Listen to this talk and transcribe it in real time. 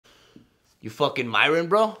You fucking Myron,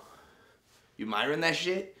 bro? You Myron that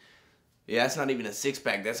shit? Yeah, that's not even a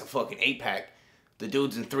 6-pack. That's a fucking 8-pack. The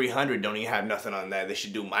dudes in 300 don't even have nothing on that. They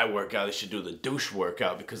should do my workout. They should do the douche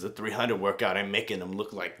workout because the 300 workout ain't making them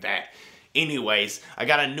look like that. Anyways, I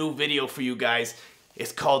got a new video for you guys.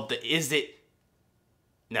 It's called the Is It...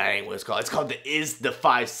 Nah, that ain't what it's called. It's called the Is the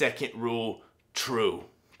 5-second Rule True?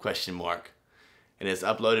 Question mark. And it's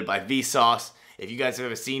uploaded by Vsauce. If you guys have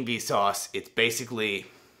ever seen Vsauce, it's basically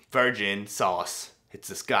virgin sauce. It's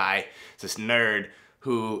this guy, it's this nerd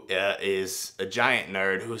who is a giant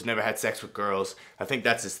nerd who's never had sex with girls. I think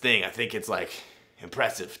that's his thing. I think it's like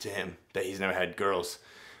impressive to him that he's never had girls,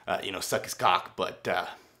 you know, suck his cock. But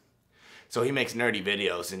so he makes nerdy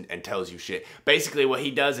videos and tells you shit. Basically what he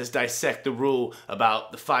does is dissect the rule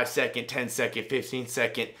about the 5-second, 10-second,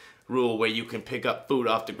 15-second rule where you can pick up food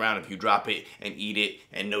off the ground if you drop it and eat it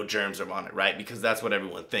and no germs are on it, right? Because that's what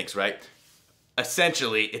everyone thinks, right?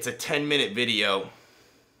 Essentially, it's a 10-minute video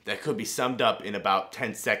that could be summed up in about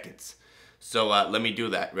 10 seconds. So let me do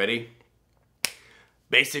that. Ready?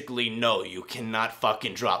 Basically, no, you cannot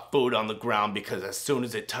fucking drop food on the ground because as soon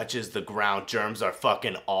as it touches the ground, germs are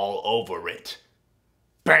fucking all over it.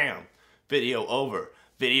 Bam! Video over.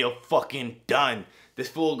 Video fucking done. This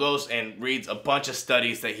fool goes and reads a bunch of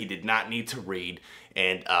studies that he did not need to read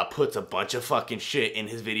and puts a bunch of fucking shit in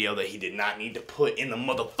his video that he did not need to put in the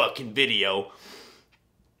motherfucking video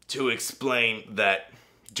to explain that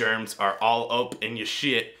germs are all up in your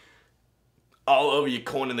shit, all over your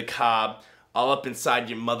corn in the cob, all up inside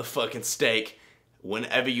your motherfucking steak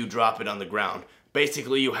whenever you drop it on the ground.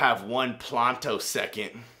 Basically, you have 1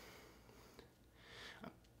 plantosecond.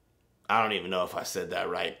 I don't even know if I said that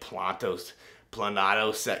right. Planatosecond.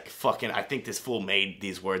 Fucking, I think this fool made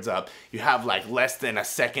these words up. You have like less than a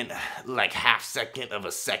second, like half second of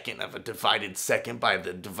a divided second by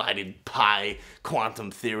the divided pi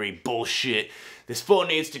quantum theory bullshit. This fool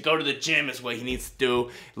needs to go to the gym is what he needs to do.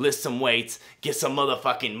 Lift some weights, get some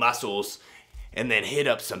motherfucking muscles, and then hit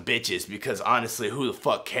up some bitches because honestly, who the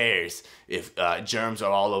fuck cares if germs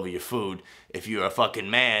are all over your food? If you're a fucking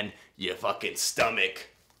man, your fucking stomach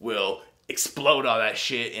will explode all that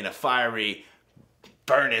shit in a fiery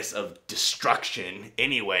furnace of destruction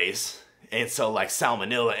anyways. And so like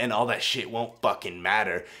salmonella and all that shit won't fucking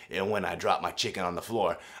matter. And when I drop my chicken on the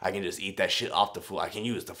floor, I can just eat that shit off the floor. I can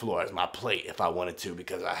use the floor as my plate if I wanted to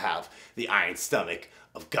because I have the iron stomach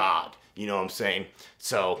of God. You know what I'm saying?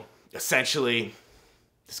 So essentially,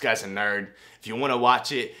 this guy's a nerd. If you want to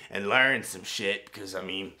watch it and learn some shit, because I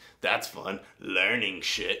mean, that's fun, learning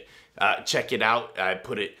shit, check it out. I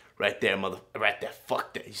put it right there, right there,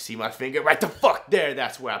 fuck that. You see my finger? Right the fuck there,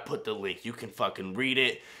 that's where I put the link. You can fucking read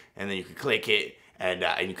it, and then you can click it, and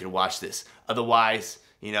you can watch this. Otherwise,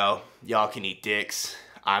 you know, y'all can eat dicks.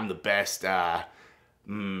 I'm the best. What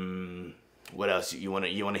else? You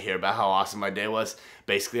wanna hear about how awesome my day was?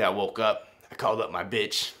 Basically, I woke up, I called up my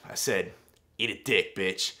bitch. I said, eat a dick,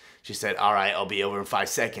 bitch. She said, all right, I'll be over in 5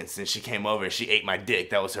 seconds. And she came over and she ate my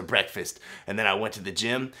dick. That was her breakfast. And then I went to the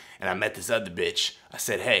gym and I met this other bitch. I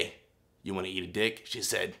said, hey, you want to eat a dick? She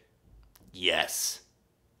said, yes.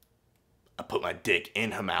 I put my dick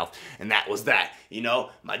in her mouth and that was that. You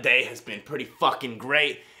know, my day has been pretty fucking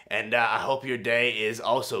great. And I hope your day is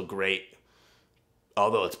also great.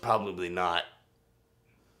 Although it's probably not.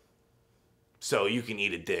 So you can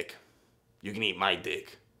eat a dick. You can eat my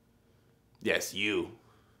dick. Yes, you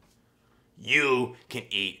can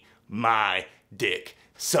eat my dick.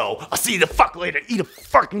 So, I'll see you the fuck later. Eat a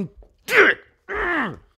fucking dick.